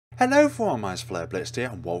Hello everyone, my FlareBlitzed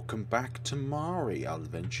here and welcome back to Mare. Our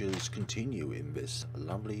adventures continue in this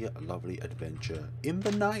lovely adventure in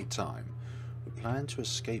the night time. We plan to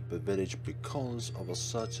escape the village because of a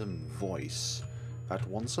certain voice that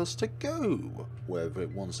wants us to go wherever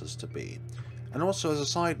it wants us to be. And also, as a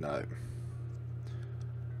side note,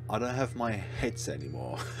 I don't have my headset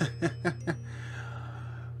anymore.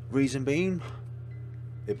 Reason being,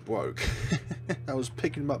 it broke. I was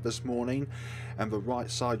picking them up this morning and the right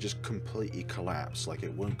side just completely collapsed, like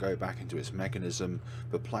it wouldn't go back into its mechanism.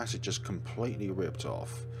 The plastic just completely ripped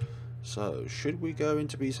off. So should we go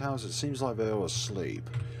into these houses? It seems like they're all asleep.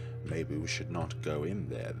 Maybe we should not go in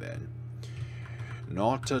there then.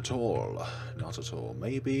 Not at all. Not at all.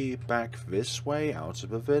 Maybe back this way out of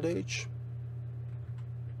the village?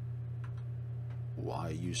 Why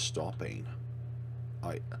are you stopping?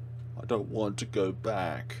 I don't want to go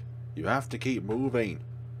back. You have to keep moving.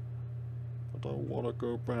 I don't want to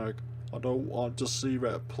go back. I don't want to see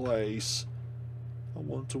that place. I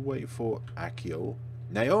want to wait for Akio.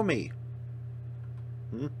 Naomi!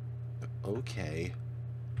 Okay.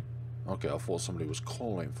 Okay, I thought somebody was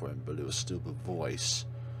calling for him, but it was still the voice.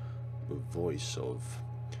 The voice of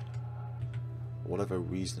whatever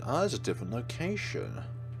reason. Ah, it's a different location.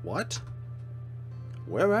 What?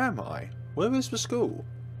 Where am I? Where is the school?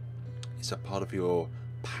 Is that part of your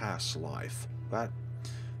past life? That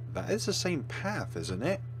is the same path, isn't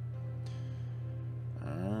it?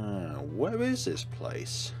 Where is this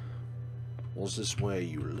place? Was this where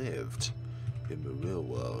you lived in the real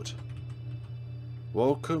world?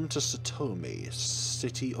 Welcome to Satomi,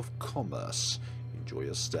 City of Commerce. Enjoy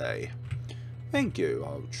your stay. Thank you.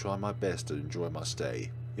 I'll try my best to enjoy my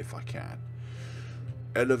stay if I can.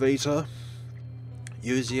 Elevator?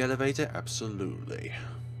 Use the elevator? Absolutely.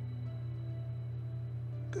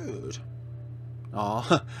 Good.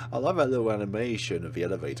 Oh, I love that little animation of the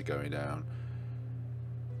elevator going down.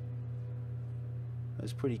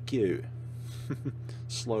 That's pretty cute.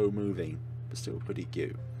 Slow moving, but still pretty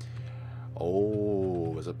cute.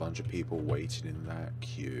 Oh, there's a bunch of people waiting in that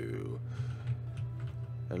queue.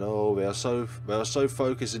 Hello, they are so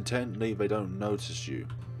focused intently they don't notice you.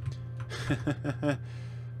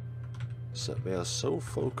 So they are so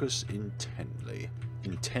focused intently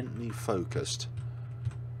focused.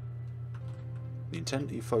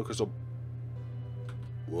 Intently focused on...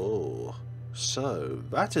 Whoa. So,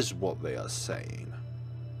 that is what they are saying.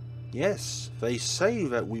 Yes, they say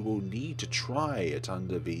that we will need to try it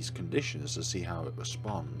under these conditions to see how it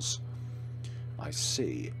responds. I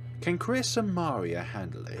see. Can Chris and Maria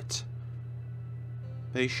handle it?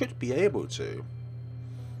 They should be able to.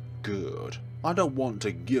 Good. I don't want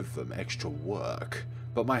to give them extra work,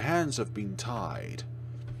 but my hands have been tied.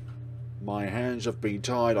 My hands have been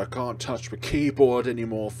tied. I can't touch the keyboard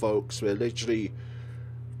anymore, folks. They're literally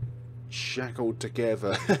shackled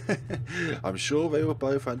together. I'm sure they will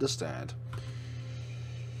both understand.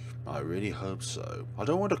 I really hope so. I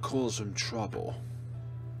don't want to cause them trouble.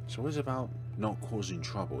 It's always about not causing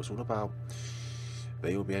trouble. It's all about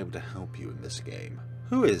they will be able to help you in this game.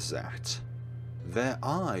 Who is that? Their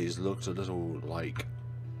eyes looked a little like...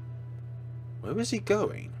 Where is he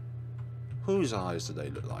going? Whose eyes do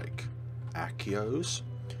they look like? Akio's?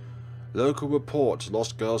 Local report.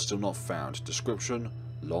 Lost girl still not found. Description: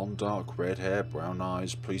 long dark red hair, brown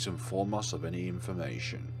eyes. Please inform us of any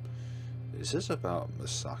information. Is this about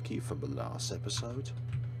Misaki from the last episode?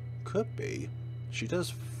 Could be. She does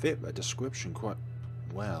fit that description quite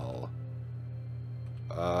well.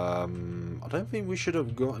 I don't think we should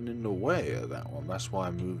have gotten in the way of that one. That's why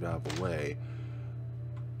I moved out of the way.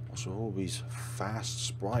 Also, all these fast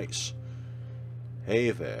sprites.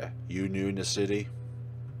 Hey there, you new in the city?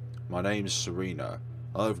 My name's Serena.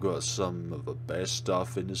 I've got some of the best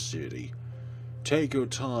stuff in the city. Take your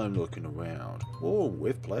time looking around. Oh,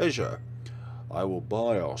 with pleasure. I will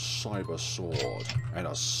buy a cyber sword and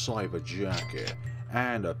a cyber jacket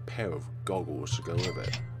and a pair of goggles to go with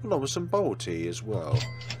it, along with some bubble tea as well.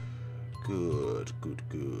 Good, good,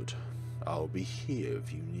 good. I'll be here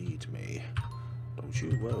if you need me. Don't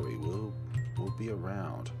you worry, we'll be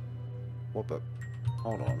around. What the...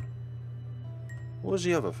 Hold on. What was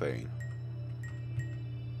the other thing?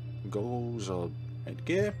 Goggles or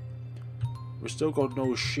headgear? We still got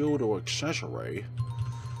no shield or accessory.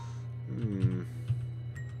 And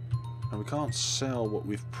we can't sell what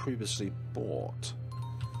we've previously bought.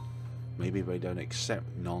 Maybe they don't accept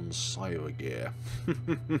non-cyber gear.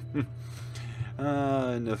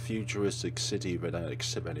 In a futuristic city, they don't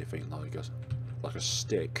accept anything like a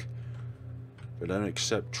stick. They don't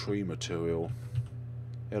accept tree material.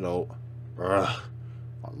 Hello. Ugh,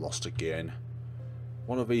 I lost again.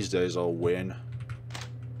 One of these days I'll win.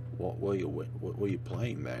 What were you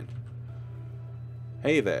playing then?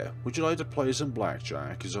 Hey there, would you like to play some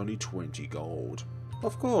blackjack? It's only 20 gold.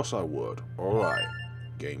 Of course I would. Alright,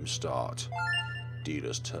 game start.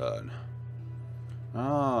 Dealer's turn.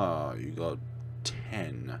 Ah, you got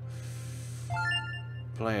 10.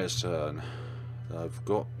 Player's turn. I've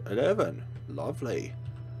got 11. Lovely.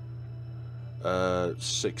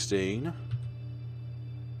 16.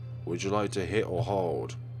 Would you like to hit or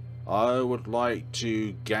hold? I would like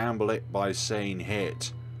to gamble it by saying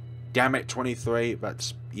hit. Damn it, 23.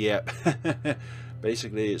 That's, yeah.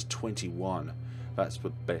 Basically, it's 21. That's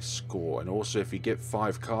the best score. And also, if you get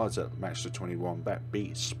 5 cards that match the 21, that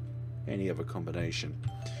beats any other combination.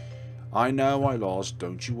 I know I lost.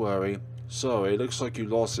 Don't you worry. Sorry, looks like you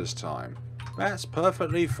lost this time. That's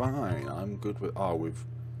perfectly fine. I'm good with... Oh, we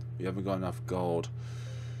haven't got enough gold.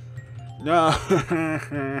 No.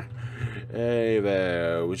 Hey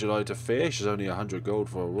there. Would you like to fish? There's only 100 gold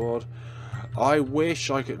for a rod. I wish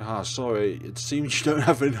I could... Ah, sorry. It seems you don't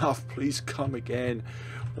have enough. Please come again.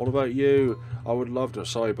 What about you? I would love to.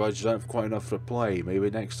 Sorry, but you don't have quite enough to play. Maybe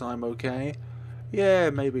next time, okay? Yeah,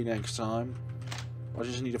 maybe next time. I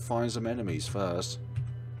just need to find some enemies first.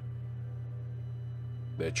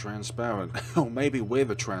 They're transparent. Or maybe we're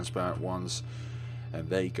the transparent ones. And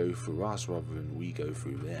they go through us rather than we go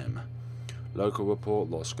through them. Local report,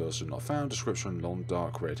 lost person not found. Description, long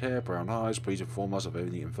dark red hair, brown eyes. Please inform us of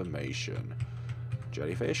any information.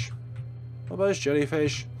 Jellyfish? What about those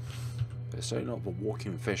jellyfish? They're certainly not the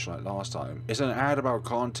walking fish like last time. It's an ad about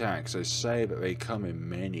contacts. They say that they come in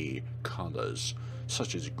many colours,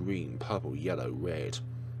 such as green, purple, yellow, red,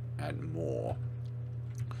 and more.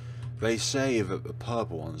 They say that the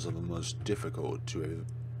purple ones are the most difficult to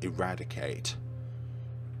eradicate.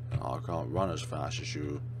 Oh, I can't run as fast as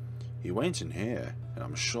you. He went in here, and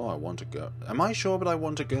I'm sure I want to go... Am I sure that I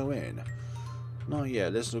want to go in? Not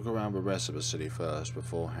yet. Let's look around the rest of the city first,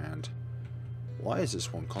 beforehand. Why is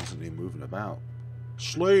this one constantly moving about?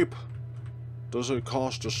 Sleep! Does it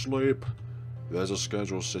cost to sleep? There's a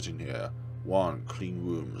schedule sitting here. 1. Clean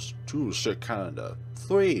rooms. 2. Set calendar.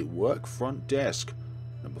 3. Work front desk.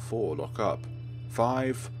 Number 4. Lock up.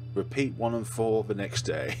 5. Repeat 1 and 4 the next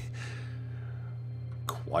day.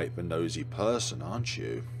 Quite the nosy person, aren't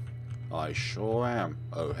you? I sure am.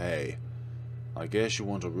 Oh, hey. I guess you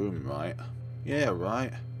want a room, right? Yeah,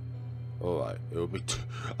 right. Alright, it'll be...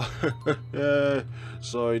 Yeah,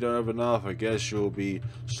 sorry, don't have enough. I guess you'll be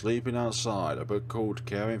sleeping outside. A book called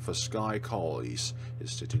Caring for Sky Collies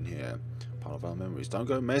is sitting here. Part of our memories. Don't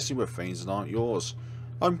go messing with things that aren't yours.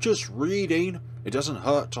 I'm just reading. It doesn't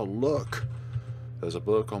hurt to look. There's a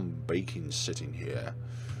book on baking sitting here.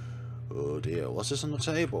 Oh dear, what's this on the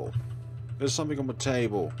table? There's something on the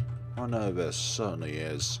table. I know there certainly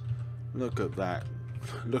is. Look at that.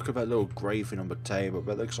 Look at that little graving on the table.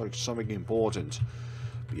 That looks like something important.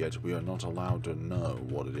 But yet we are not allowed to know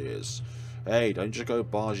what it is. Hey, don't just go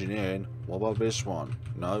barging in. What about this one?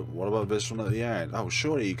 No, what about this one at the end? Oh,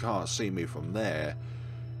 surely you can't see me from there.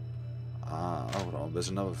 Ah, hold on. There's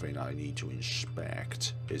another thing I need to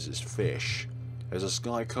inspect. Is this fish. There's a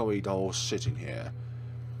Sky Curry doll sitting here.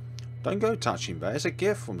 Don't go touching that. It's a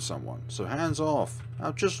gift from someone. So hands off.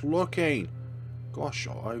 I'm just looking. Gosh,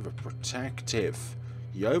 you're overprotective.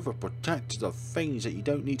 You overprotect the things that you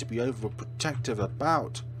don't need to be overprotective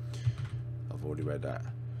about. I've already read that.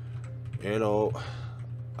 Hello.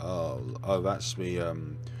 Oh, that's the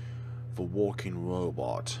walking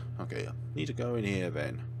robot. Okay, need to go in here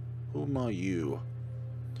then. Who are you?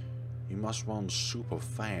 You must run super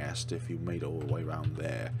fast if you made it all the way around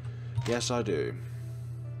there. Yes, I do.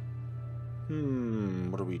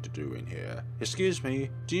 What are we to do in here? Excuse me,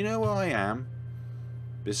 do you know where I am?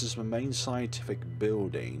 This is the main scientific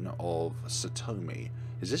building of Satomi.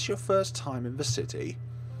 Is this your first time in the city?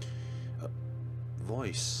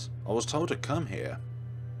 Voice. I was told to come here.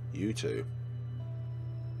 You two.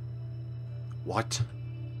 What?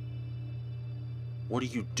 What are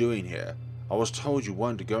you doing here? I was told you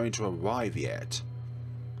weren't going to arrive yet.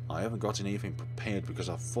 I haven't got anything prepared because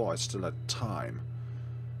I thought I still had time.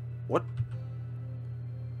 What?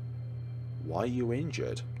 Why are you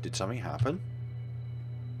injured? Did something happen?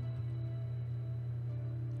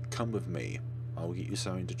 Come with me. I will get you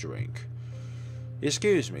something to drink.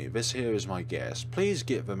 Excuse me, this here is my guest. Please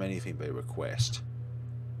give them anything they request.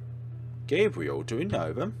 Gabriel, do we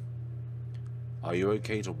know them? Are you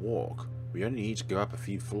okay to walk? We only need to go up a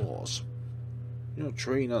few floors. You're not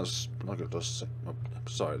treating us like it does.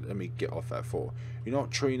 Sorry, let me get off that for. You're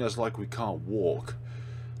not treating us like we can't walk.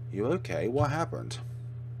 You okay? What happened?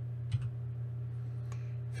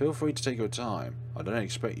 Feel free to take your time. I don't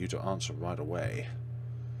expect you to answer right away.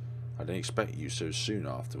 I didn't expect you so soon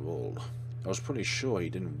after all. I was pretty sure he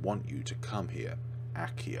didn't want you to come here,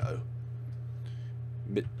 Akio.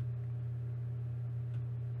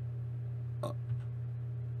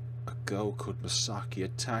 A girl called Misaki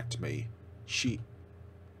attacked me.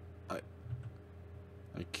 I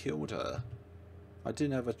killed her. I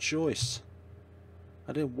didn't have a choice.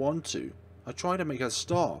 I didn't want to. I tried to make her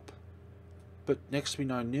stop. But next thing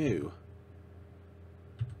I knew...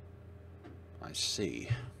 I see.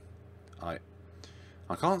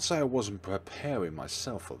 I can't say I wasn't preparing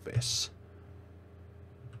myself for this.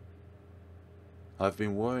 I've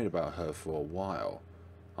been worried about her for a while.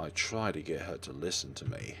 I tried to get her to listen to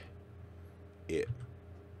me. It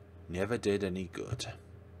never did any good.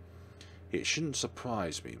 It shouldn't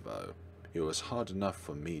surprise me, though. It was hard enough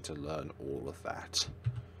for me to learn all of that.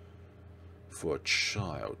 For a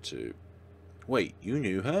child to... Wait, you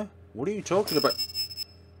knew her? What are you talking about?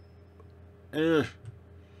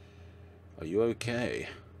 Are you okay?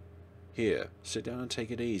 Here, sit down and take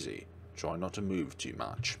it easy. Try not to move too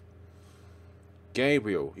much.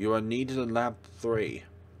 Gabriel, you are needed in Lab 3.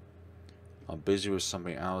 I'm busy with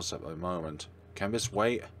something else at the moment. Can this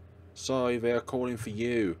wait? Sorry, they are calling for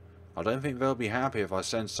you. I don't think they'll be happy if I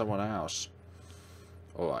send someone else.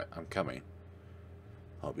 Alright, I'm coming.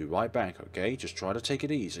 I'll be right back, okay? Just try to take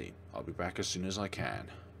it easy. I'll be back as soon as I can.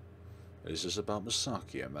 This is about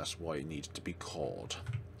Misaki, and that's why it needs to be called.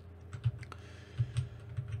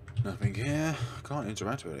 Nothing here. I can't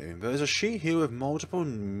interact with anything. There's a sheet here with multiple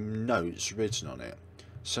notes written on it.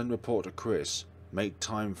 Send report to Chris. Make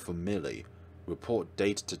time for Millie. Report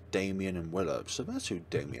data to Damien and Willow. So that's who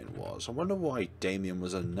Damien was. I wonder why Damien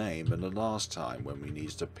was a name and the last time when we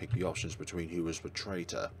needed to pick the options between who was the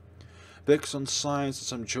traitor. Books on science and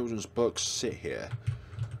some children's books sit here.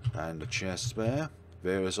 And the chest there.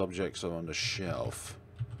 Various objects are on the shelf.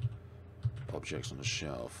 Objects on the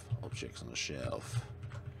shelf. Objects on the shelf.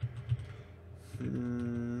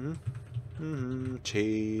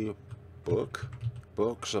 Tea. Book.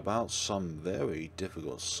 Books about some very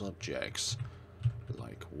difficult subjects.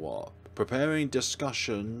 Like what? Preparing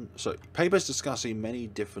discussion. So, papers discussing many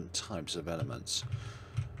different types of elements.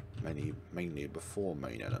 Mainly the four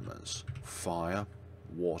main elements. Fire.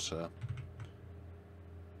 Water.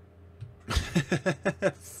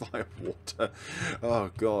 Fire, water. Oh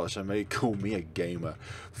gosh, I may call me a gamer.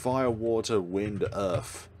 Fire, water, wind,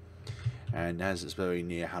 earth. And as it's very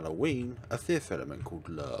near Halloween, a fifth element called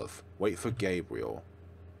love. Wait for Gabriel.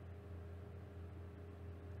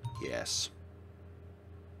 Yes.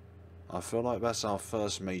 I feel like that's our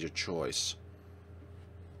first major choice.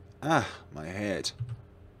 Ah, my head.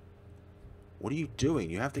 What are you doing?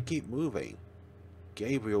 You have to keep moving.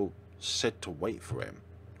 Gabriel said to wait for him.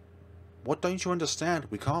 What don't you understand?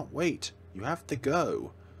 We can't wait. You have to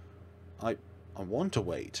go. I want to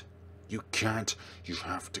wait. You can't. You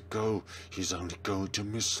have to go. He's only going to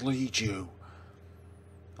mislead you.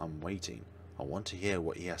 I'm waiting. I want to hear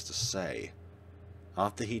what he has to say.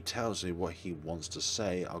 After he tells me what he wants to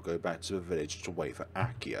say, I'll go back to the village to wait for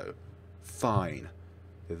Akio. Fine.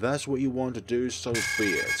 If that's what you want to do, so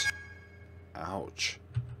be it. Ouch.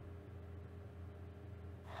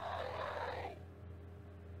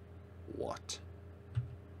 What?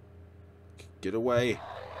 Get away.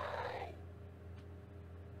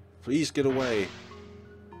 Please get away.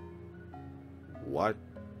 What?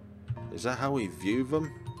 Is that how we view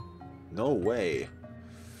them? No way.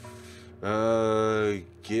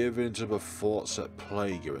 Give in to the thoughts that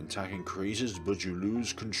plague you. Attack increases, but you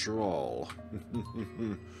lose control.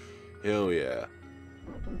 Hell yeah.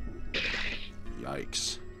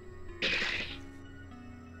 Yikes.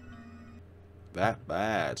 That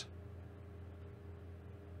bad.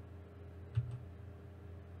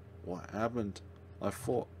 What happened? I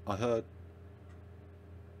thought I heard...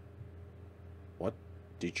 What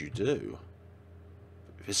did you do?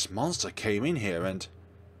 This monster came in here and...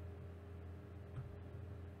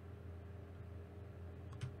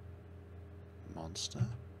 Monster?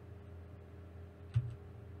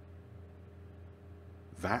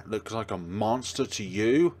 That looks like a monster to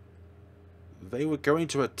you? They were going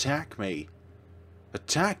to attack me.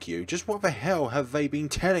 Attack you? Just what the hell have they been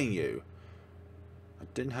telling you? I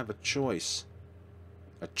didn't have a choice.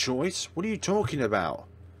 A choice? What are you talking about?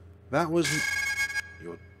 That wasn't...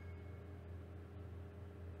 Your...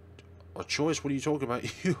 A choice? What are you talking about?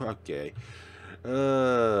 You okay.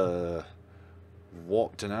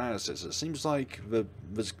 Warped analysis. It seems like the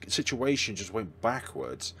situation just went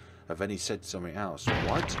backwards. And then he said something else.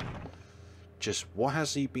 What? Just what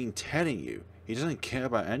has he been telling you? He doesn't care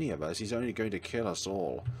about any of us. He's only going to kill us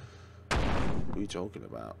all. What are you talking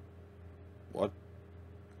about? What?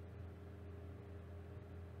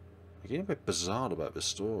 getting a bit bizarre about the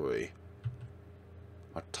story.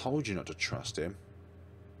 I told you not to trust him.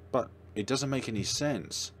 But it doesn't make any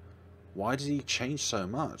sense. Why did he change so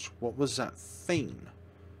much? What was that thing?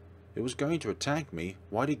 It was going to attack me.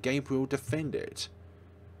 Why did Gabriel defend it?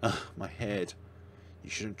 Ugh, my head. You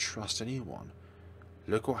shouldn't trust anyone.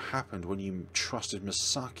 Look what happened when you trusted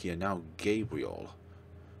Misaki and now Gabriel.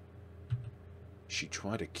 She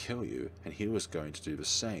tried to kill you, and he was going to do the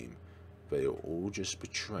same. They'll all just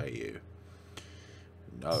betray you.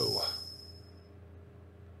 No.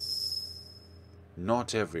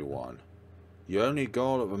 Not everyone. Your only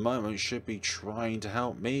goal at the moment should be trying to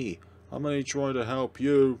help me. I'm only trying to help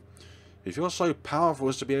you. If you're so powerful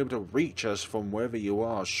as to be able to reach us from wherever you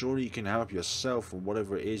are, surely you can help yourself from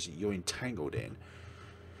whatever it is you're entangled in.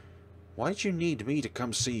 Why do you need me to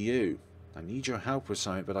come see you? I need your help with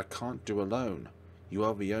something that I can't do alone. You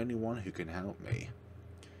are the only one who can help me.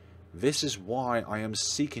 This is why I am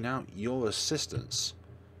seeking out your assistance.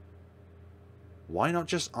 Why not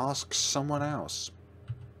just ask someone else?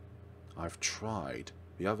 I've tried.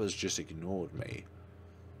 The others just ignored me.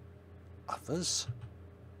 Others?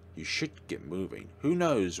 You should get moving. Who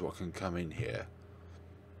knows what can come in here?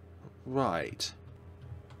 Right.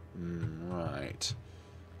 Right.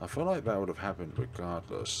 I feel like that would have happened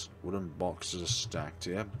regardless. Wooden boxes are stacked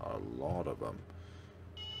here. A lot of them.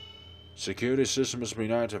 Security system has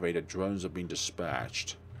been activated. Drones have been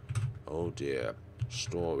dispatched. Oh dear.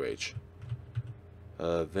 Storage.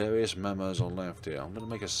 Various memos are left here. I'm going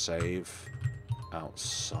to make a save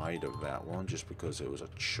outside of that one just because it was a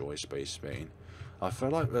choice-based thing. I feel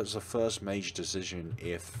like that's the first major decision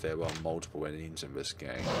if there are multiple enemies in this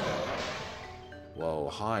game. Well,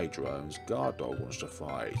 hi drones. Guard dog wants to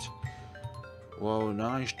fight. Well,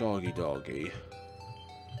 nice doggy doggy.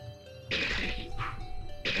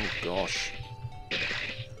 Oh gosh.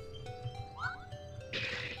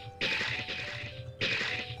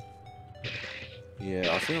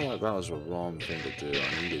 Yeah, I feel like that was the wrong thing to do.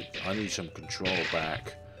 I need some control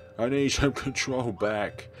back. I need some control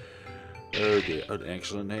back. Oh dear, an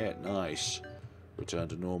excellent hit, nice. Return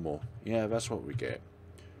to normal. Yeah, that's what we get.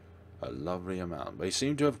 A lovely amount. They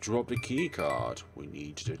seem to have dropped a key card. We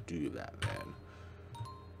need to do that then.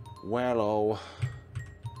 Well,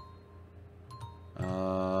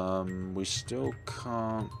 we still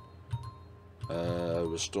can't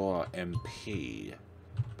restore our MP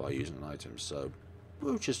by using an item, so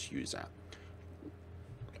we'll just use that.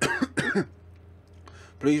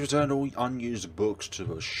 Please return all unused books to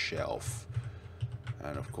the shelf.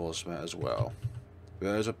 And of course that as well.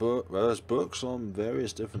 There's books on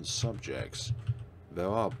various different subjects. There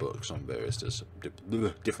are books on various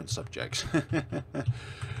different subjects.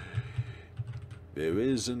 There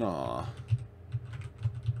is an R.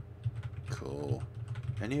 Cool.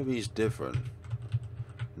 Any of these different?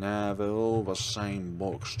 Nah, they're all the same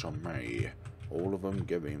books to me. All of them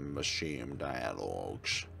giving machine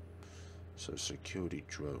dialogues. So security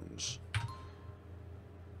drones.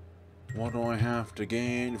 What do I have to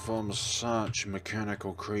gain from such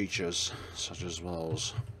mechanical creatures, such as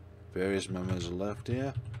those? Various memos are left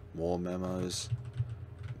here. More memos.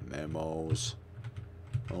 Memos.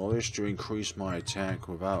 All this to increase my attack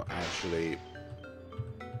without actually...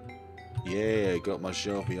 Yeah, got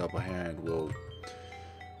myself the upper hand. Well,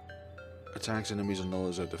 attacks enemies and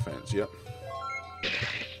lowers their defense. Yep.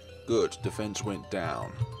 Good. Defense went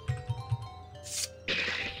down.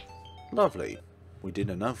 Lovely. We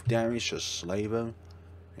did enough damage to slay them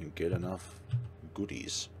and get enough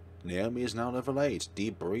goodies. Naomi is now level 8.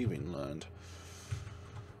 Deep breathing learned.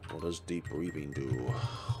 What does deep breathing do?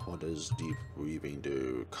 What does deep breathing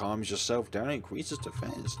do? Calms yourself down, increases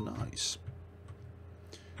defense. Nice.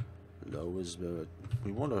 Lowers the...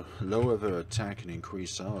 We want to lower their attack and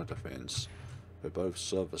increase our defense. They both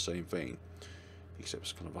serve the same thing. Except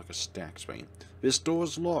it's kind of like a stacked thing. This door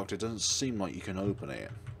is locked. It doesn't seem like you can open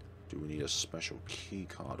it. Do we need a special key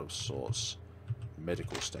card of sorts?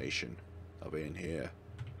 Medical station. Are they in here?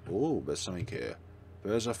 Oh, there's something here.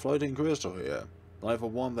 There's a floating crystal here. Like the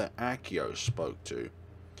one that Akio spoke to.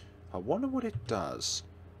 I wonder what it does.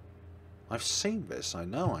 I've seen this. I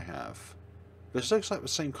know I have. This looks like the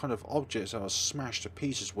same kind of object that was smashed to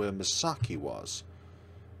pieces where Misaki was.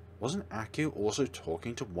 Wasn't Akio also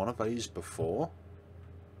talking to one of these before?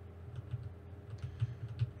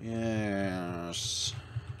 Yes.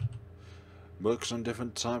 Books on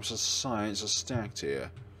different types of science are stacked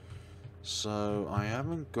here. So, I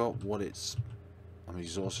haven't got what it's... I'm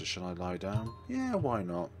exhausted. Should I lie down? Yeah, why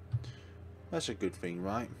not? That's a good thing,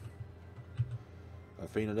 right? I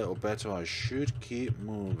feel a little better. I should keep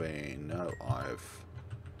moving. No,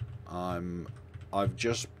 I've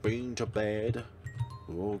just been to bed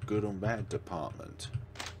We're all good on that department.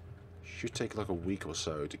 Should take like a week or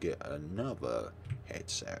so to get another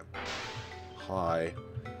headset. Hi.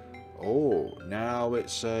 Oh, now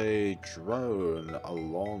it's a drone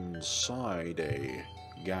alongside a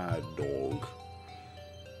guide dog.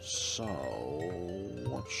 So,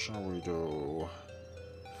 what shall we do?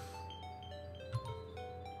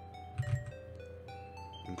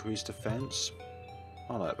 Increase defense?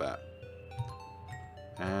 I like that.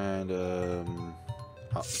 And,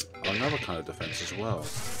 another kind of defense as well.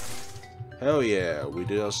 Hell yeah, we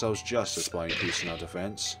did ourselves justice by increasing our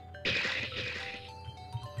defense.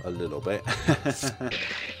 A little bit.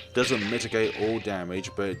 Doesn't mitigate all damage,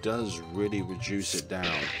 but it does really reduce it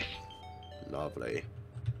down. Lovely.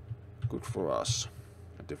 Good for us.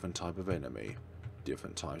 A different type of enemy.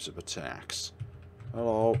 Different types of attacks.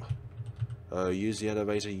 Hello. Use the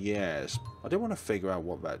elevator? Yes. I did want to figure out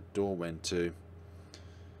what that door went to.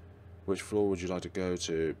 Which floor would you like to go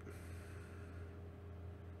to?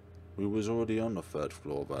 We was already on the 3rd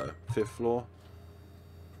floor though. 5th floor?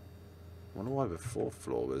 I wonder why the 4th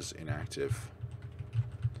floor was inactive.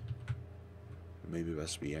 Maybe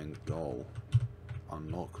that's the end goal.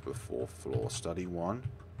 Unlock the 4th floor. Study 1.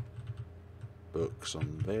 Books on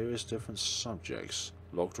various different subjects.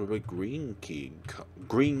 Locked with a green key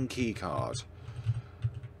card.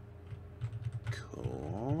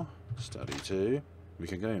 Cool. Study 2. We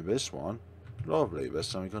can go in this one. Lovely. There's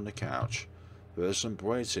something on the couch. There's some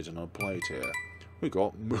bread sitting on a plate here. We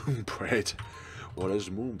got moon bread. What does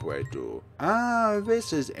moon bread do? Ah,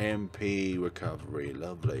 this is MP recovery.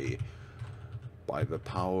 Lovely. By the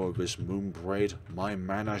power of this moon bread, my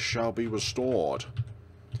mana shall be restored.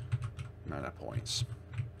 Mana points.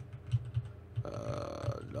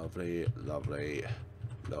 Lovely, lovely,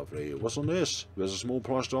 lovely. What's on this? There's a small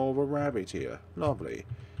plush doll of a rabbit here. Lovely.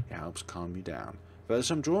 It helps calm you down. There's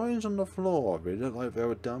some drawings on the floor. They look like they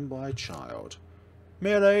were done by a child.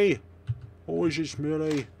 Millie! Oh, is this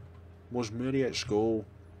Millie? Was Millie at school?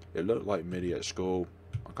 It looked like Millie at school.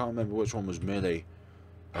 I can't remember which one was Millie.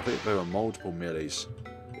 I think there were multiple Millies,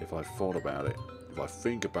 if I thought about it. If I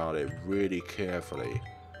think about it really carefully.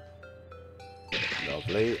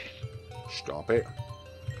 Lovely. Stop it.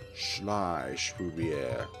 Slice through the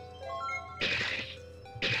air.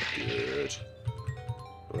 Good.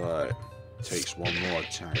 Right. Takes one more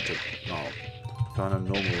attack to... Oh. Kind of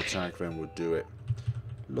normal attack then would do it.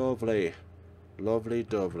 Lovely. Lovely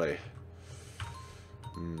dovely.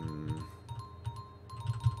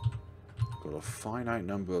 Got a finite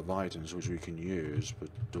number of items which we can use, but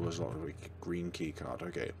there was not a green key card.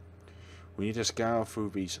 Okay. We need to scour through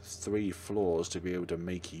these 3 floors to be able to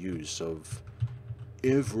make use of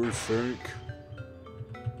everything.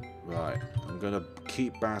 Right. I'm gonna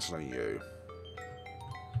keep battling you.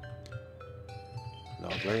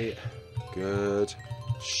 Lovely. Good.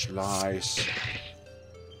 Slice.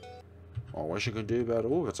 Oh, what you can do about it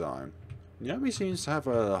all the time. Naomi seems to have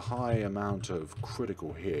a high amount of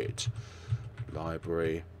critical hit.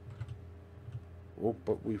 Library. Oh,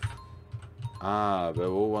 but we've... Ah, they're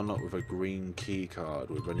all unlocked with a green key card.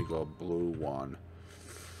 We've only got a blue one.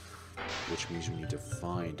 Which means we need to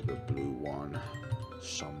find the blue one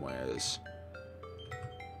somewheres.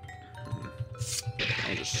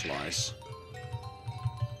 I'll just slice.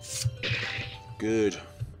 Good.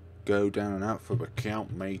 Go down and out for the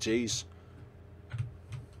count, mateys.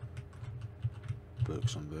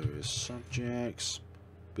 Books on various subjects.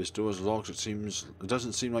 This door's locked. It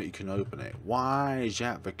doesn't seem like you can open it. Why is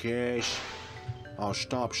that the case? I'll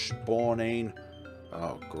stop spawning.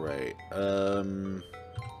 Oh, great.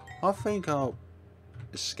 I think I'll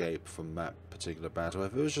escape from that particular battle.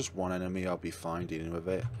 If it was just one enemy, I'll be fine dealing with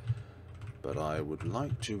it. But I would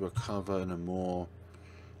like to recover in a more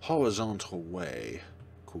horizontal way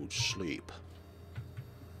called sleep.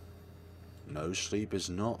 No, sleep is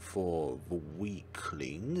not for the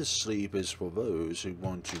weaklings. Sleep is for those who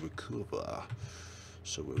want to recover.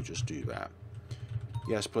 So we'll just do that.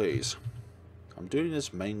 Yes, please. I'm doing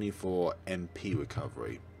this mainly for MP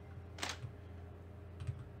recovery.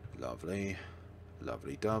 Lovely.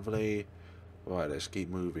 Lovely dovely. Right, let's keep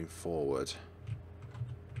moving forward.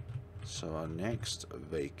 So our next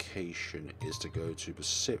vacation is to go to the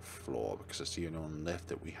 6th floor, because that's the only one left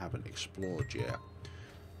that we haven't explored yet.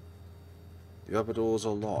 The other doors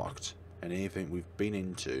are locked, and anything we've been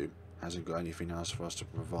into hasn't got anything else for us to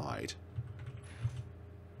provide.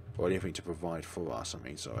 Or anything to provide for us, I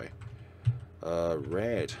mean, sorry.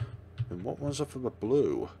 Red. And what was it for the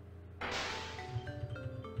blue?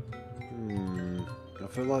 I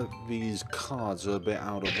feel like these cards are a bit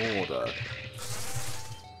out of order.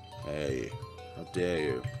 Hey, how dare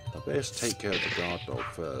you? I best take care of the guard dog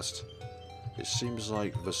first. It seems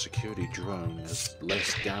like the security drone has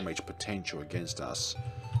less damage potential against us.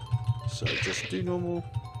 So just do normal,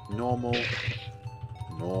 normal,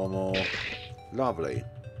 normal. Lovely.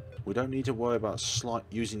 We don't need to worry about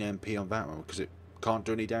using MP on that one because it can't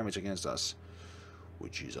do any damage against us.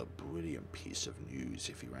 Which is a brilliant piece of news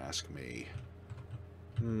if you ask me.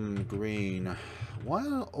 Green. Why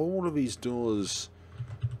are all of these doors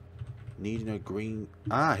needing a green?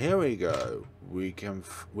 Ah, here we go. We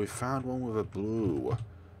found one with a blue.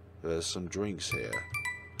 There's some drinks here.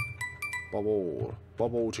 Bubble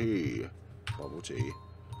tea. Bubble tea.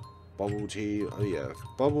 Oh yeah,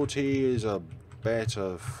 bubble tea is a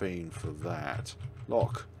better thing for that.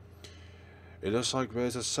 Lock. It looks like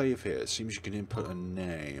there's a safe here. It seems you can input a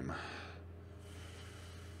name.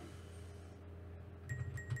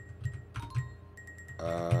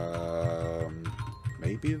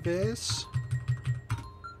 Maybe this?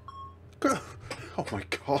 Oh my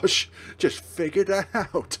gosh, just figured it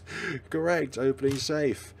out. Correct, opening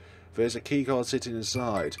safe. There's a keycard sitting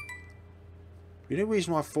inside. The only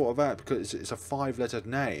reason why I thought of that because it's a 5-lettered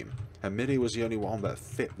name, and Millie was the only one that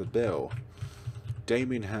fit the bill.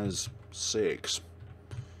 Damien has 6.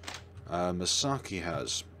 Masaki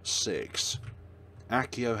has 6.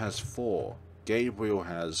 Akio has 4. Gabriel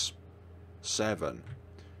has 7.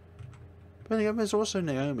 But then there's also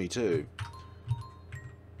Naomi too.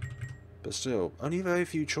 But still, only very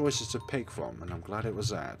few choices to pick from, and I'm glad it was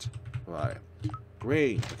that. Right.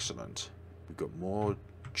 Green, excellent. We've got more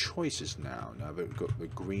choices now that we've got the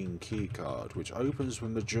green key card, which opens the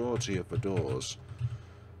majority of the doors.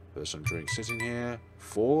 There's some drinks sitting here.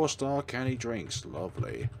 4-star candy drinks.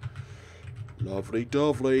 Lovely. Lovely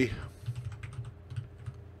dovely.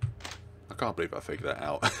 I can't believe I figured that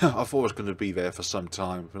out. I thought it was going to be there for some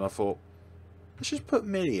time, and I thought, let's just put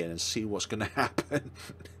Millie in and see what's going to happen.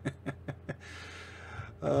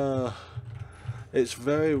 It's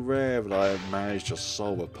very rare that I manage to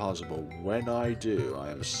solve a puzzle, but when I do,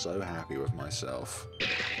 I am so happy with myself.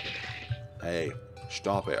 Hey,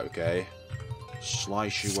 stop it, okay?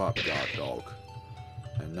 Slice you up, guard dog.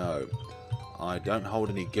 And no, I don't hold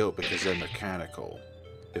any guilt because they're mechanical.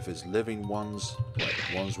 If it's living ones, like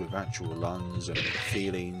ones with actual lungs and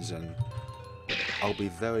feelings, and I'll be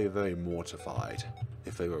very, very mortified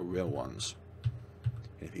if they were real ones.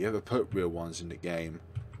 And if you ever put real ones in the game,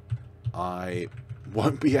 I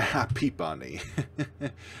won't be a happy bunny. Oh,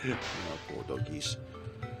 poor doggies.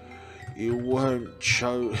 You won't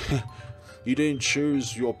You didn't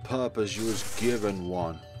choose your purpose, you was given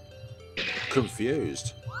one.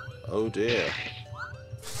 Confused. Oh dear.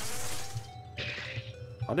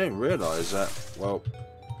 I didn't realise that, well,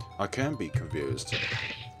 I can be confused.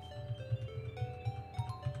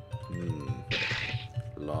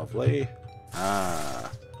 Lovely.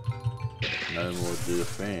 Ah. No more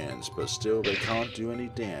defense, but still they can't do any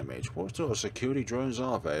damage. What sort of security drones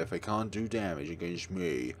are they if they can't do damage against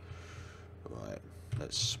me? Right,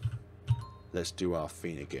 let's do our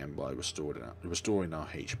thing again by restoring our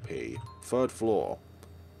HP. 3rd floor.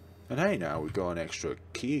 And hey, now we've got an extra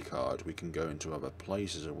key card. We can go into other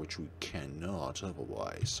places in which we cannot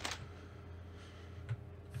otherwise.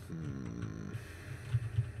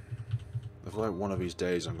 I feel like one of these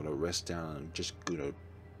days I'm gonna rest down and just gonna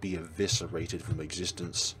be eviscerated from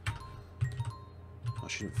existence. I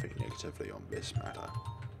shouldn't think negatively on this matter.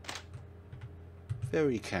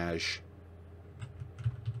 Very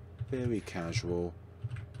very casual.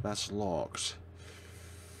 That's locked.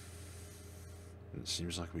 It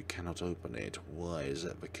seems like we cannot open it. Why is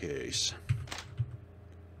that the case?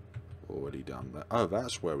 Already done that. Oh,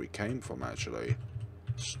 that's where we came from actually.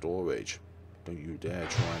 Storage. Don't you dare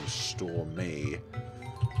try and store me.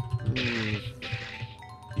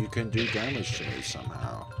 You can do damage to me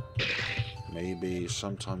somehow. Maybe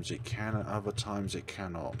sometimes it can, and other times it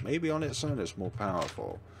cannot. Maybe on its own it's more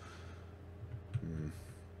powerful.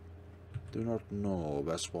 Do not know.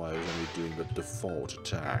 That's why I was only doing the default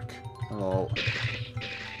attack. Hello.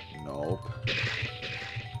 Nope.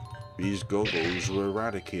 These goggles will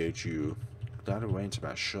eradicate you. Glad we went to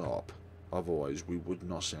that shop. Otherwise, we would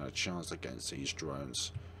not stand a chance against these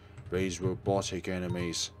drones. These robotic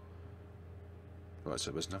enemies. Right,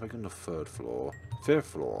 so there's nothing on the 3rd floor. 5th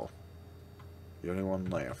floor. The only one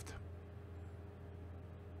left.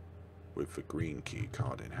 With the green key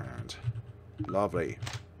card in hand. Lovely.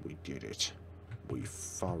 We did it. We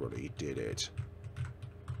thoroughly did it.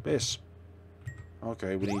 This.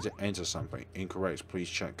 Okay, we need to enter something. Incorrect. Please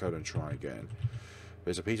check code and try again.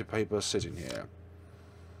 There's a piece of paper sitting here.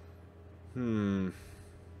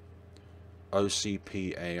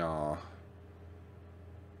 OCPAR.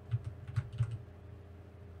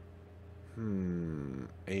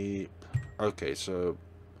 Okay, so...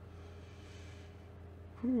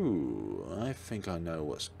 I think I know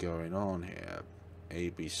what's going on here. A,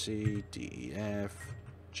 B, C, D, E, F,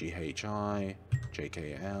 G, H, I, J,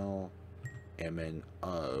 K, L, M, N,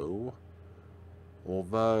 O.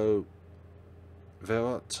 Although, there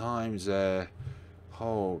are times there...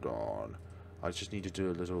 Hold on. I just need to do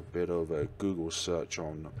a little bit of a Google search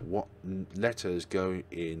on what letters go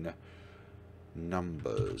in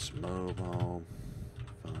numbers. Mobile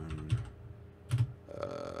phone.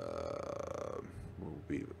 Will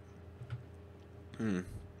be.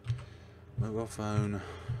 Mobile phone.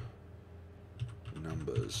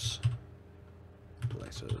 Numbers.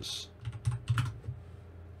 Letters.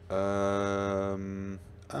 Here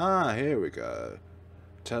we go.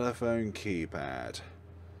 Telephone keypad.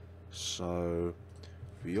 So,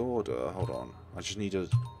 the order, hold on, I just need to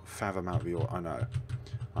fathom out the order,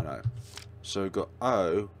 I know. So we've got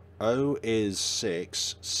O is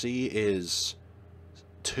 6, C is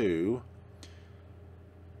 2,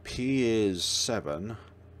 P is 7,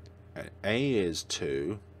 A is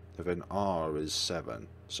 2, and then R is 7.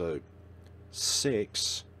 So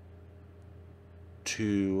 6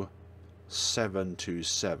 to 7 to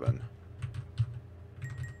 7.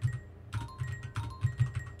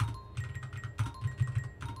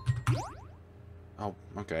 Oh,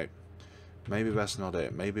 okay. Maybe that's not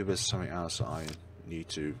it. Maybe there's something else that I need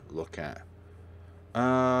to look at.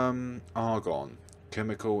 Argon.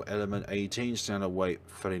 Chemical element 18, standard weight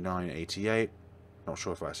 3988. Not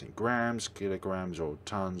sure if that's in grams, kilograms, or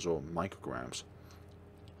tons, or micrograms.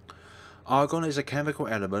 Argon is a chemical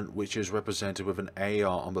element which is represented with an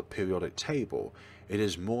AR on the periodic table. It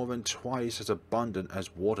is more than twice as abundant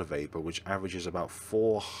as water vapor, which averages about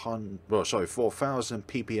 4,000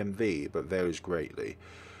 ppmv, but varies greatly.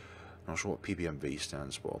 Not sure what ppmv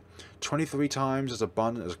stands for. 23 times as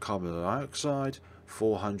abundant as carbon dioxide,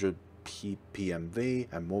 400 ppmv,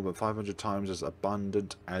 and more than 500 times as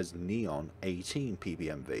abundant as neon, 18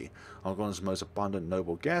 ppmv. Argon is the most abundant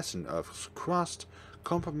noble gas in Earth's crust,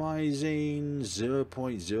 comprising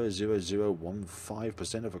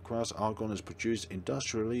 0.00015% of the crust. Argon is produced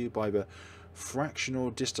industrially by the fractional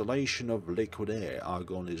distillation of liquid air.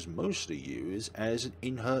 Argon is mostly used as an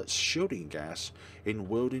inert shielding gas in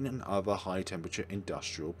welding and other high-temperature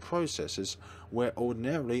industrial processes where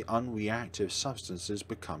ordinarily unreactive substances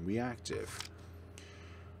become reactive.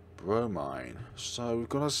 Bromine. So we've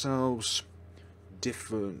got ourselves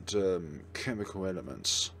different chemical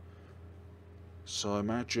elements. So I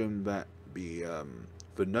imagine that the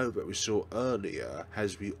note that we saw earlier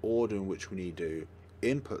has the order in which we need to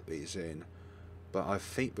input these in, but I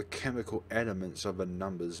think the chemical elements are the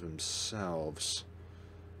numbers themselves.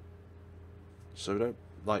 So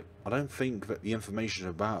I don't think that the information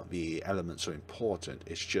about the elements are important.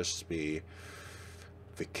 It's just the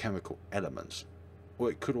chemical elements. Or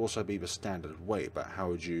it could also be the standard weight, but how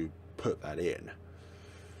would you put that in?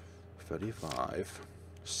 35,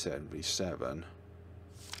 77,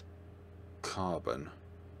 carbon,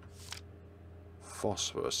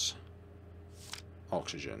 phosphorus,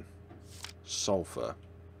 oxygen, sulfur.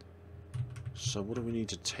 So what do we need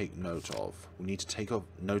to take note of? We need to take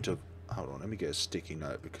note of... Hold on, let me get a sticky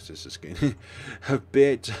note because this is getting a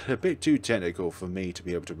bit too technical for me to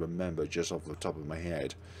be able to remember just off the top of my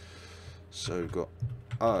head. So we've got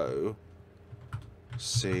O,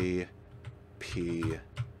 C, P,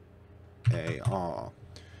 A, R.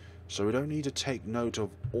 So we don't need to take note of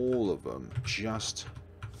all of them, just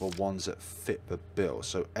the ones that fit the bill.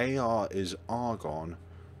 So AR is argon,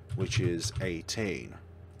 which is 18.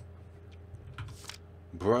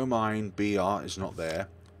 Bromine, BR, is not there.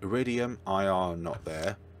 Iridium, IR, not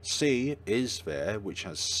there. C is there, which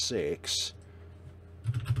has 6.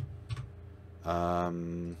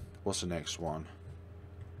 What's the next one?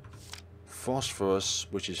 Phosphorus,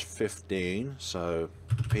 which is 15, so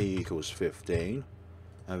P equals 15.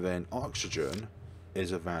 And then oxygen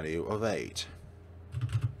is a value of 8.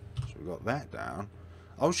 So we got that down.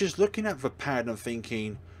 I was just looking at the pad and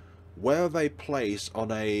thinking, where are they placed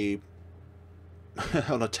on a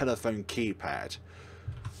on a telephone keypad?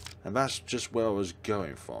 And that's just where I was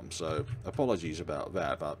going from, so apologies about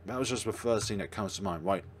that, but that was just the first thing that comes to mind.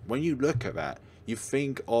 Right, when you look at that, you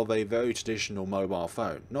think of a very traditional mobile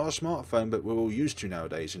phone. Not a smartphone, but we're all used to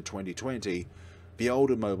nowadays in 2020. The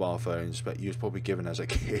older mobile phones that you was probably given as a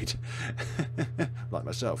kid, like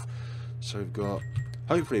myself. So we've got,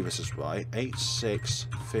 hopefully this is right, 8, 6,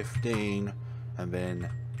 15, and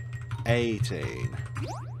then 18.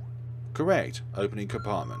 Correct, opening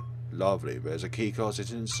compartment. Lovely, there's a key card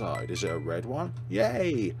sitting inside. Is it a red one?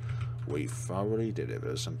 Yay! We thoroughly did it.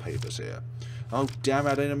 There's some papers here. Oh, damn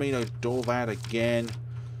it, I didn't mean to do that again.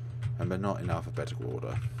 And they're not in alphabetical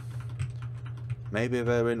order. Maybe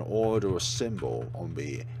they're in order or symbol on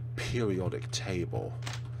the periodic table.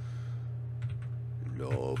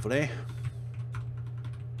 Lovely.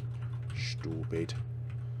 Stupid.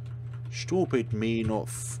 Stupid me not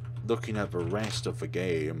looking at the rest of the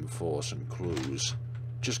game for some clues.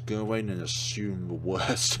 Just go in and assume the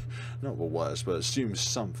worst. Not the worst, but assume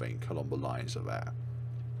something along the lines of that.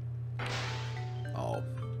 Oh.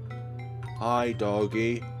 Hi,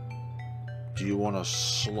 doggy. Do you want a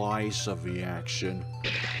slice of the action?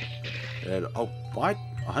 Oh, what?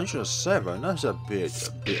 107? That's a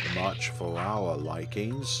bit much for our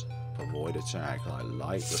likings. Avoid attack. I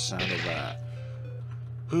like the sound of that.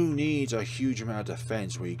 Who needs a huge amount of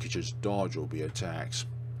defense where you could just dodge all the attacks?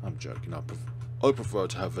 I'm joking. I prefer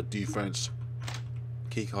to have a defense.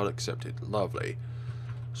 Keycard accepted. Lovely.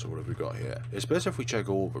 So what have we got here? It's better if we check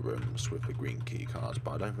all the rooms with the green keycards,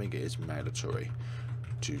 but I don't think it is mandatory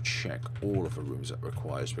to check all of the rooms that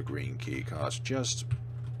requires the green keycards. Just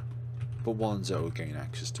the ones that will gain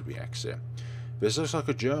access to the exit. This looks like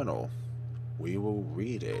a journal. We will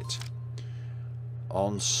read it.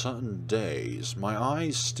 On certain days, my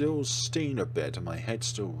eyes still sting a bit and my head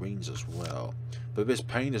still rings as well. But this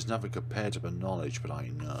pain is nothing compared to the knowledge that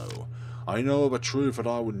I know. I know of a truth that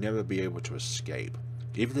I would never be able to escape.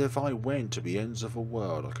 Even if I went to the ends of the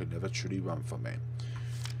world, I could never truly run from it.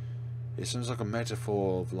 It sounds like a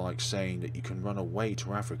metaphor of like saying that you can run away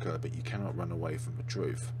to Africa, but you cannot run away from the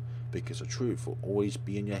truth. Because the truth will always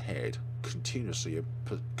be in your head,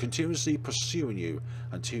 continuously pursuing you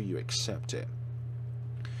until you accept it.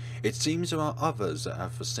 It seems there are others that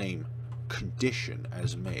have the same condition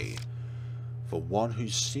as me. The one who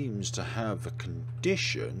seems to have the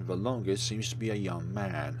condition the longest seems to be a young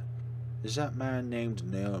man. Is that man named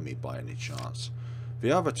Naomi by any chance?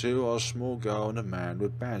 The other two are a small girl and a man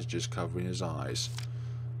with bandages covering his eyes.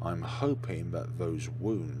 I'm hoping that those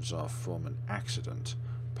wounds are from an accident.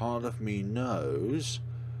 Part of me knows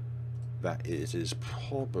that it is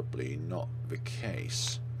probably not the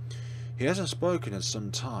case. He hasn't spoken in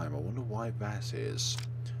some time. I wonder why that is.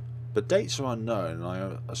 The dates are unknown, and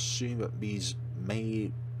I assume that these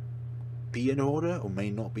may be in order or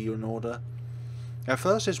may not be in order. At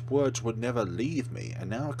first his words would never leave me, and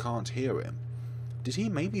now I can't hear him. Did he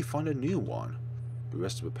maybe find a new one? The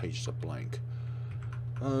rest of the pages are blank.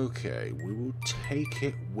 Okay, we will take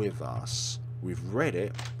it with us. We've read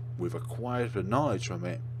it, we've acquired the knowledge from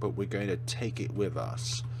it, but we're going to take it with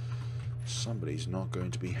us. Somebody's not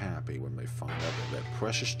going to be happy when they find out that their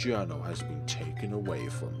precious journal has been taken away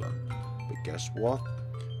from them. But guess what?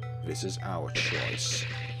 This is our choice.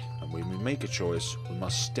 And when we make a choice, we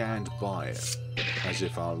must stand by it, as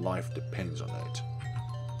if our life depends on it.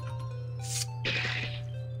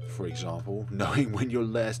 For example, knowing when your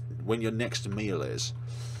next meal is.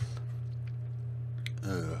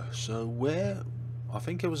 So where? I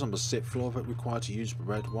think it was on the 6th floor that required to use the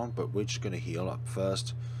red one, but we're just going to heal up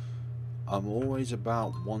first. I'm always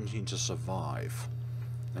about wanting to survive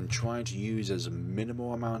and trying to use as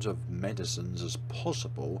minimal amount of medicines as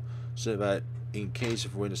possible, so that in case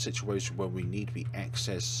if we're in a situation where we need the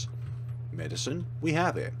excess medicine, we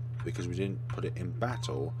have it, because we didn't put it in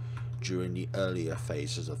battle during the earlier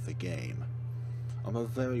phases of the game. I'm a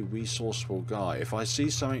very resourceful guy. If I see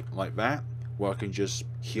something like that where I can just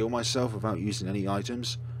heal myself without using any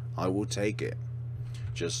items, I will take it.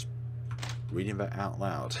 Just reading that out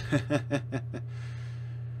loud.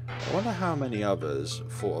 I wonder how many others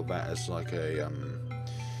thought of that as like a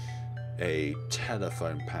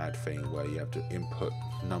telephone pad thing where you have to input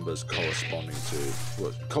numbers corresponding to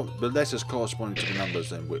the letters corresponding to the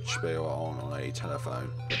numbers in which they are on a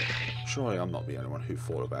telephone. Surely I'm not the only one who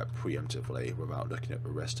thought of that preemptively without looking at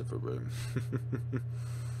the rest of the room.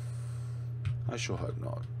 I sure hope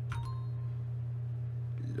not.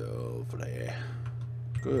 Lovely.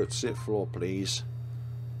 Good, sit floor please.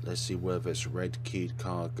 Let's see where this red keyed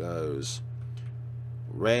car goes.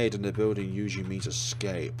 Red in the building usually means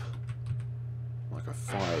escape. Like a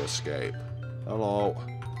fire escape. Hello.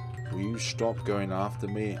 Will you stop going after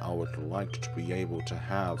me? I would like to be able to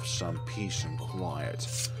have some peace and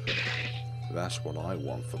quiet. That's what I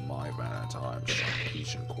want for my Valentine. Some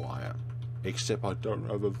peace and quiet. Except I don't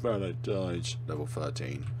have a Valentine's. Level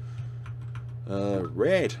 13.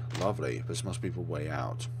 Red. Lovely. This must be the way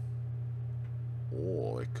out.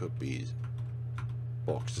 Or it could be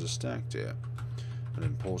boxes are stacked here. An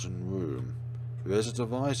important room. There's a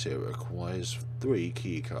device here that requires 3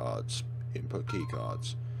 key cards. Input key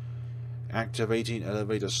cards. Activating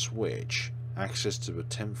elevator switch. Access to the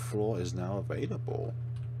 10th floor is now available.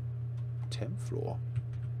 10th floor?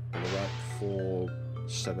 What about 4,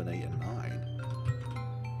 7, 8 and 9?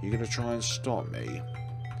 You're going to try and stop me?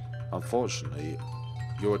 Unfortunately,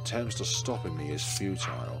 your attempts to stopping me is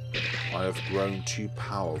futile. I have grown too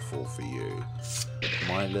powerful for you.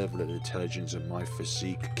 My level of intelligence and my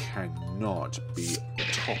physique cannot be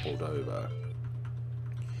toppled over.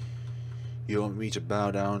 You want me to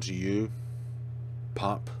bow down to you,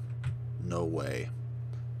 pup? No way.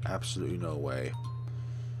 Absolutely no way.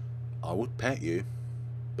 I would pet you,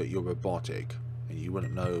 but you're robotic, and you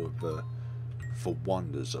wouldn't know the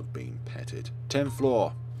wonders of being petted. 10th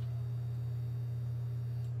floor.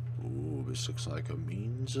 Ooh, this looks like a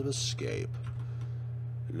means of escape.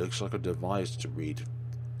 It looks like a device to read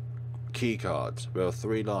keycards. There are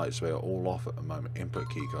 3 lights. They are all off at the moment. Input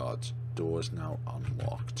keycards. Doors now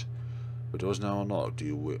unlocked. The door's now unlocked. Do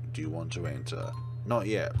you want to enter? Not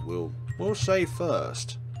yet. We'll save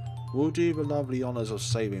first. We'll do the lovely honours of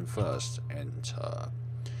saving first. Enter.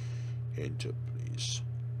 Enter, please.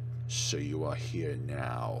 So you are here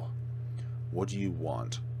now. What do you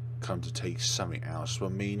want? Come to take something else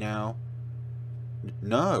from me now?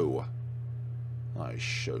 No! I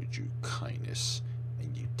showed you kindness,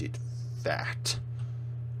 and you did that.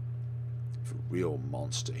 The real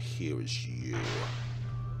monster here is you.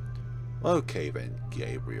 Okay then,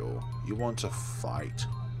 Gabriel. You want to fight?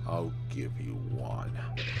 I'll give you one.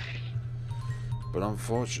 But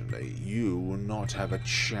unfortunately, you will not have a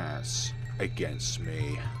chance against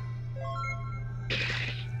me.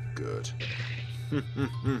 Good.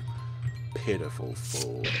 Pitiful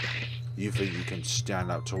fool. You think you can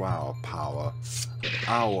stand up to our power,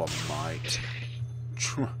 our might?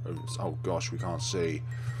 Oh gosh, we can't see.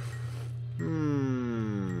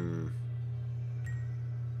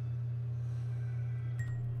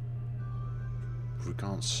 If we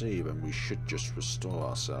can't see, then we should just restore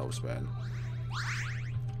ourselves then.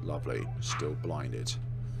 Lovely. Still blinded.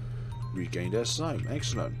 Regained our sight.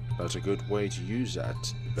 Excellent. That's a good way to use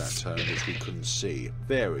that term which we couldn't see.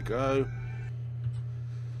 There we go.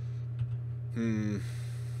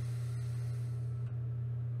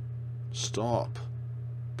 Stop.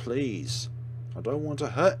 Please. I don't want to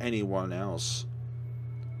hurt anyone else.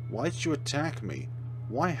 Why did you attack me?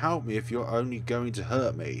 Why help me if you're only going to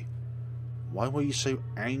hurt me? Why were you so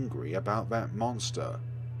angry about that monster?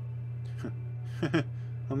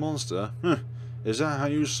 A monster? Is that how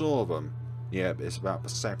you saw them? Yeah, it's about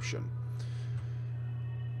perception.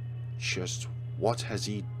 Just what has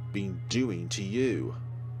he been doing to you?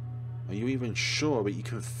 Are you even sure that you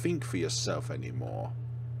can think for yourself anymore?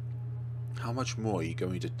 How much more are you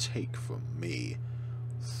going to take from me?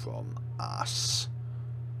 From us?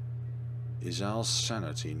 Is our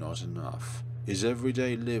sanity not enough? Is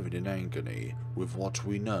everyday living in agony with what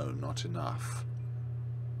we know not enough?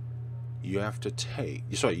 You had to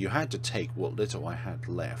take what little I had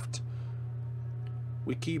left.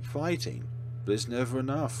 We keep fighting, but it's never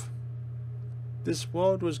enough. This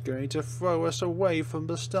world was going to throw us away from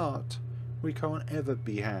the start. We can't ever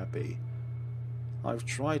be happy. I've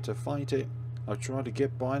tried to fight it. I've tried to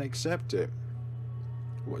get by and accept it.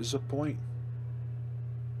 What is the point?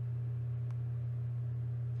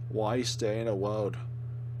 Why stay in a world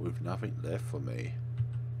with nothing left for me?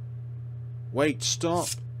 Wait, stop!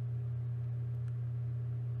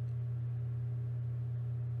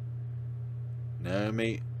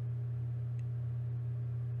 Naomi.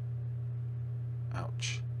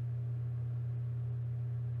 Ouch.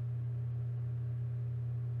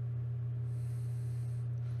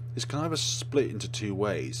 This can either split into 2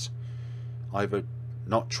 ways. Either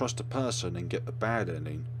not trust a person and get the bad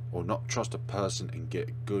ending, or not trust a person and get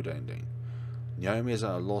a good ending. Naomi is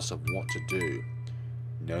at a loss of what to do.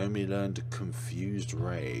 Naomi learned confused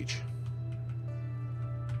rage.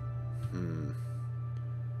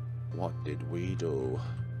 What did we do?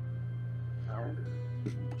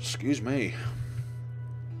 Excuse me.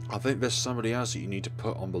 I think there's somebody else that you need to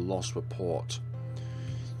put on the lost report.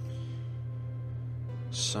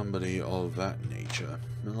 Somebody of that nature.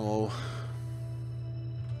 No.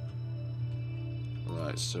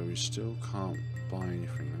 Right, so we still can't buy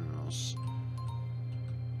anything else.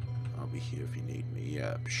 I'll be here if you need me.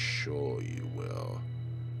 Yep, sure you will.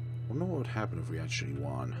 I wonder what would happen if we actually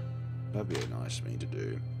won. That'd be a nice thing to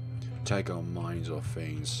do. Take our minds off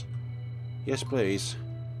things. Yes, please.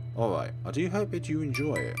 Alright, I do hope that you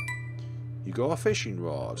enjoy it. You got a fishing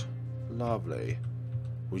rod. Lovely.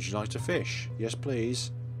 Would you like to fish? Yes,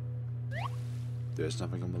 please. There's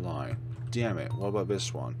nothing on the line. Damn it, what about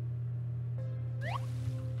this one?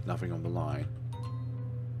 Nothing on the line.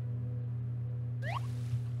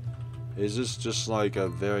 Is this just like a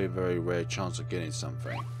very, very rare chance of getting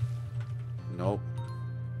something? Nope.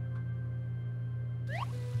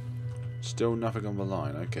 Still nothing on the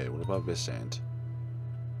line. Okay, what about this end?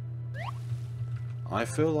 I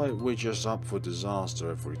feel like we're just up for disaster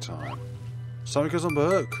every time. Something goes on the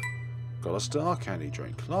hook. Got a star candy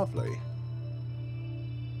drink. Lovely.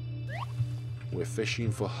 We're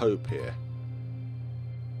fishing for hope here.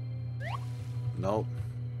 Nope.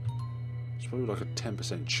 It's probably like a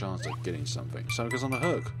 10% chance of getting something. Something goes on the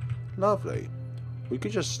hook. Lovely. We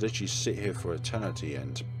could just literally sit here for eternity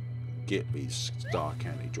and get these star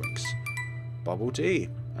candy drinks. Bubble tea.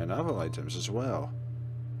 And other items as well.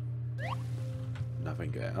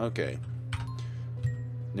 Nothing there. Okay.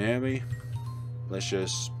 Naomi, let's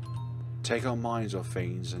just take our minds off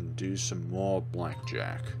things and do some more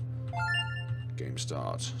blackjack. Game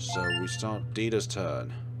starts. So we start Dita's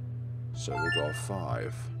turn. So we got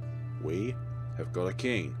 5. We have got a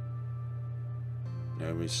king.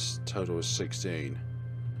 Naomi's total is 16.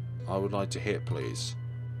 I would like to hit, please.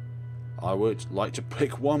 I would like to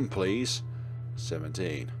pick 1, please.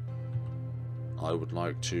 17. I would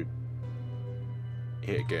like to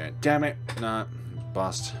hit again. Damn it! Nah,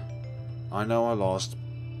 bust. I know I lost.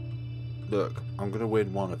 Look, I'm gonna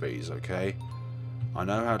win one of these, okay? I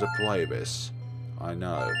know how to play this. I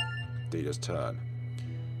know. Dita's turn.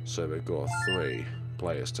 So we've got 3.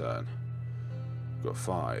 Player's turn. We've got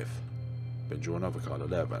 5. Then draw another card,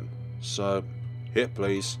 11. So, hit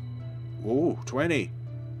please. Ooh, 20.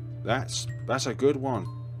 That's a good one.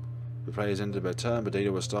 The players ended their turn, but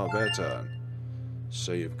Dita will start their turn.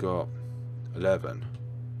 So you've got 11.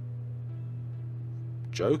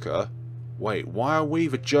 Joker? Wait, why are we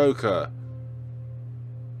the Joker?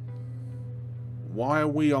 Why are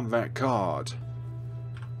we on that card?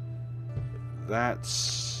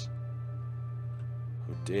 That's...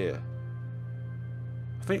 oh dear.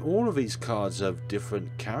 I think all of these cards have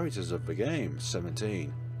different characters of the game.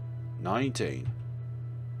 17. 19.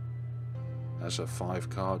 That's a 5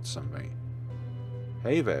 card something.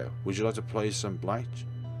 Hey there, would you like to play some black?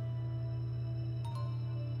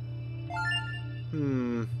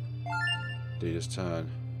 Dita's turn.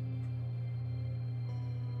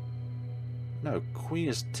 No, Queen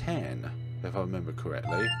is 10, if I remember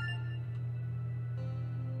correctly.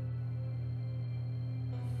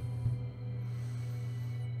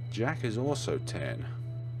 Jack is also 10.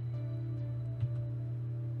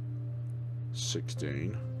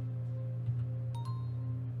 16.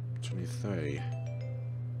 23.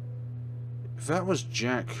 If that was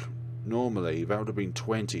Jack normally, that would have been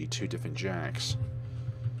 20, 2 different Jacks.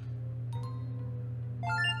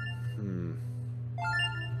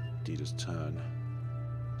 Dita's turn.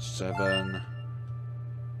 7.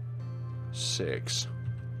 6.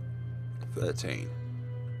 13.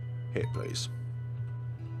 Hit please.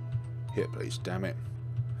 Hit please, damn it.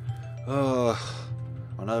 I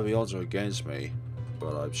know the odds are against me,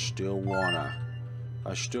 but I still wanna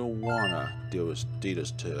deal with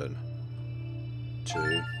Dita's turn.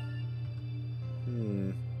 2.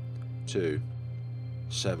 2.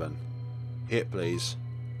 7. Hit please.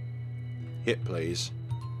 Hit please.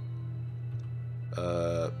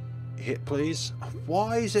 Hit please.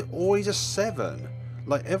 Why is it always a 7?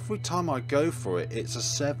 Like every time I go for it, it's a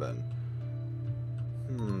 7.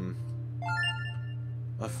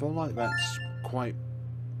 I feel like that's quite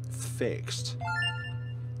fixed.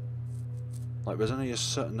 Like there's only a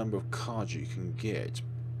certain number of cards you can get.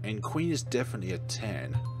 And Queen is definitely a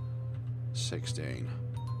 10. 16.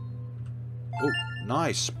 Oh,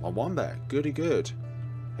 nice. I won that. Goody good.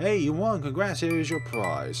 Hey, you won. Congrats. Here is your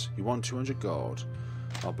prize. You won 200 gold.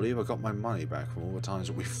 I believe I got my money back from all the times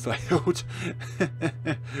that we failed.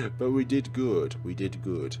 But we did good. We did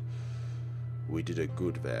good. We did a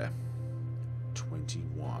good there.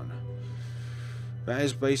 21. That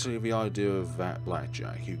is basically the idea of that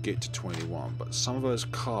blackjack. You get to 21, but some of those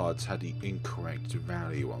cards had the incorrect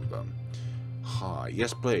value on them. Hi,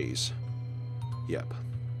 yes please. Yep.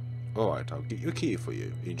 Alright, I'll get your key for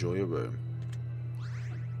you. Enjoy your room.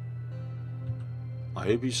 I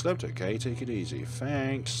hope you slept okay. Take it easy.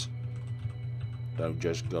 Thanks. Don't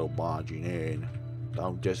just go barging in.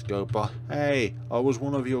 Don't just go Hey, I was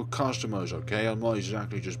one of your customers, okay? I'm not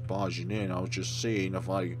exactly just barging in. I was just seeing if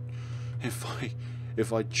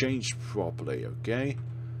I changed properly, okay?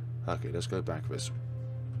 Okay, let's go back this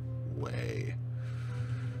way.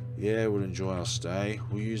 Yeah, we'll enjoy our stay.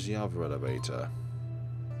 We'll use the other elevator.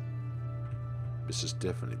 This is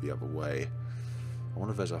definitely the other way. I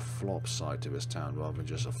wonder if there's a flop side to this town rather than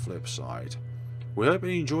just a flip side. We hope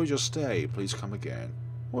you enjoyed your stay. Please come again.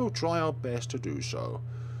 We'll try our best to do so.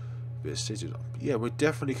 This city... yeah, we're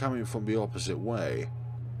definitely coming from the opposite way.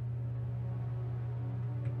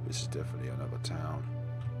 This is definitely another town.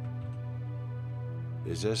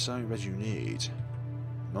 Is there something that you need?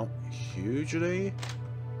 Not hugely?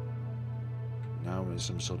 Now we're in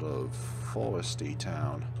some sort of foresty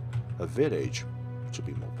town. A village, to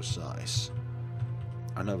be more precise.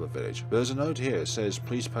 Another village. There's a note here. It says,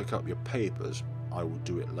 please pack up your papers. I will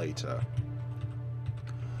do it later.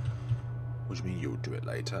 What do you mean you'll do it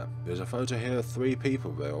later? There's a photo here of 3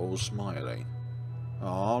 people there, all smiling.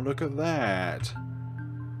 Oh, look at that.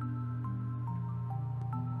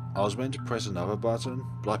 I was meant to press another button,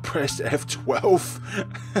 but I pressed F12.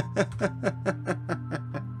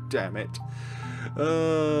 Damn it.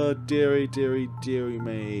 Oh, dearie, dearie, dearie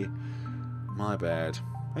me. My bad.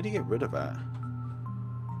 How do you get rid of that?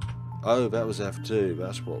 Oh, that was F2.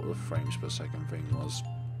 That's what the frames per second thing was.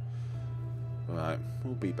 Alright,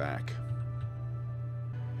 we'll be back.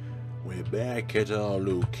 We're back at our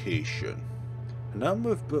location. A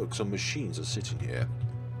number of books and machines are sitting here.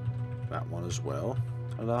 That one as well.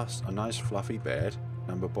 A nice fluffy bed.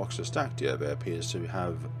 Number of boxes stacked here. They appear to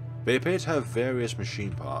have various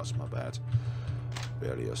machine parts. My bad.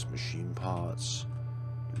 Various machine parts.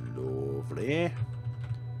 Lovely.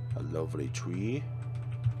 A lovely tree.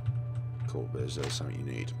 Cool. Is there something you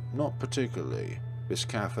need? Not particularly. This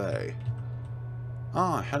cafe.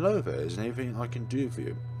 Ah, hello there. Is there anything I can do for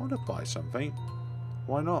you? I want to buy something.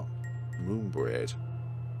 Why not? Moon bread.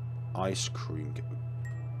 Ice cream.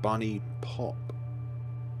 Bunny pop.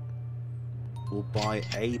 We'll buy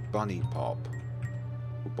a bunny pop.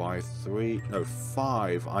 We'll buy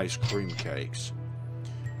 5 ice cream cakes.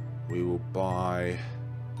 We will buy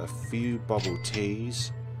a few bubble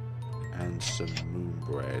teas and some moon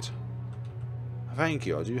bread. Thank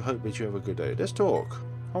you. I do hope that you have a good day. Let's talk.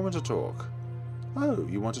 I want to talk. Oh,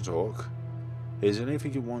 you want to talk? Is there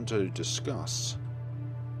anything you want to discuss?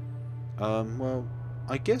 Well,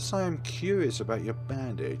 I guess I am curious about your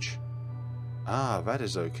bandage. Ah, that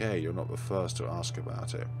is okay. You're not the first to ask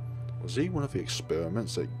about it. Was he one of the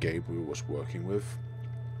experiments that Gabriel was working with?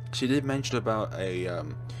 She did mention about a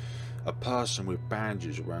person with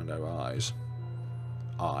bandages around their eyes.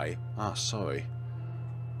 Sorry.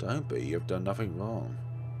 Don't be. You've done nothing wrong.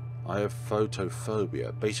 I have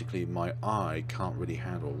photophobia. Basically, my eye can't really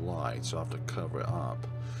handle light, so I have to cover it up.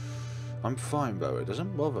 I'm fine though. It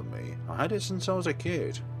doesn't bother me. I had it since I was a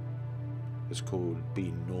kid. It's called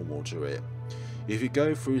being normal to it. If you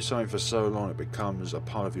go through something for so long, it becomes a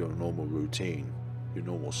part of your normal routine, your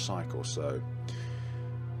normal cycle. So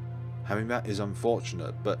having that is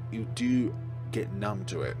unfortunate, but you do get numb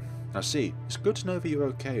to it. Now see, it's good to know that you're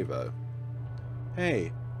okay though.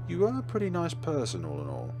 Hey, you are a pretty nice person all in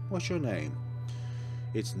all. What's your name?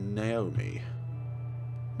 It's Naomi.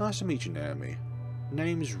 Nice to meet you, Naomi.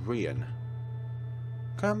 Name's Rian.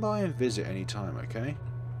 Come by and visit any time, okay?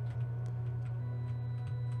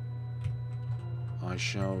 I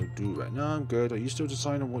shall do that. No, I'm good. Are you still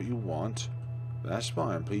deciding on what you want? That's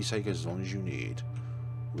fine. Please take as long as you need.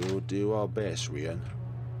 We'll do our best, Rian.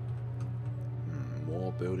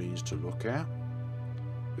 More buildings to look at?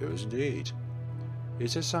 There is indeed.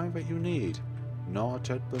 Is there something that you need? Not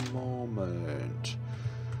at the moment.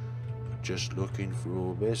 Just looking through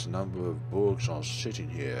all this. A number of books are sitting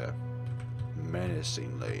here.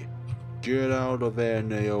 Menacingly. Get out of there,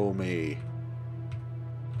 Naomi.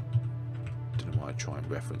 Don't know why I try and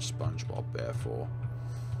reference SpongeBob there for.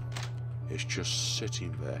 It's just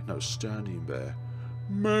sitting there. No, standing there.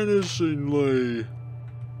 Menacingly.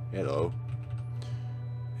 Hello.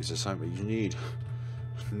 Is there something you need?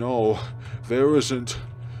 No, there isn't.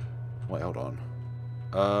 Wait, hold on.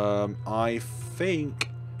 I think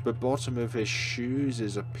the bottom of his shoes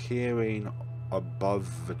is appearing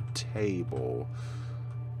above the table.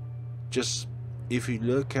 Just if you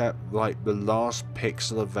look at like the last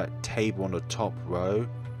pixel of that table on the top row,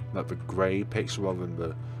 like the grey pixel rather than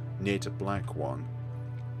the near to black one,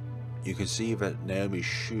 you can see that Naomi's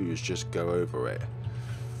shoes just go over it.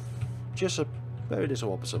 Just a very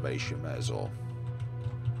little observation, that is all.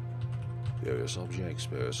 Various objects,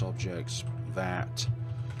 that.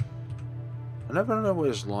 I never know what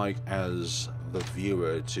it's like as the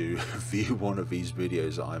viewer to view one of these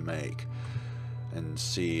videos that I make and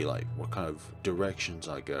see like what kind of directions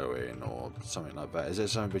I go in or something like that. Is there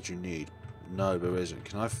something that you need? No, there isn't.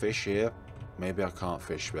 Can I fish here? Maybe I can't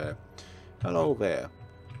fish there. Hello there.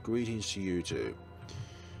 Greetings to you too.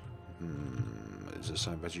 Is there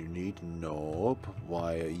something that you need? Nope.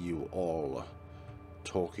 Why are you all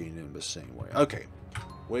talking in the same way? Okay,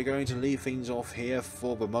 we're going to leave things off here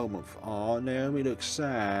for the moment. Oh, Naomi looks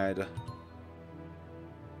sad.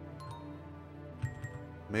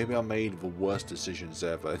 Maybe I made the worst decisions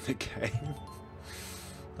ever in the game.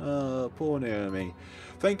 Oh, poor Naomi.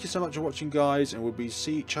 Thank you so much for watching, guys, and we'll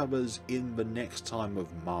see each others in the next time of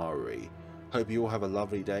Mare. Hope you all have a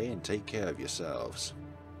lovely day and take care of yourselves.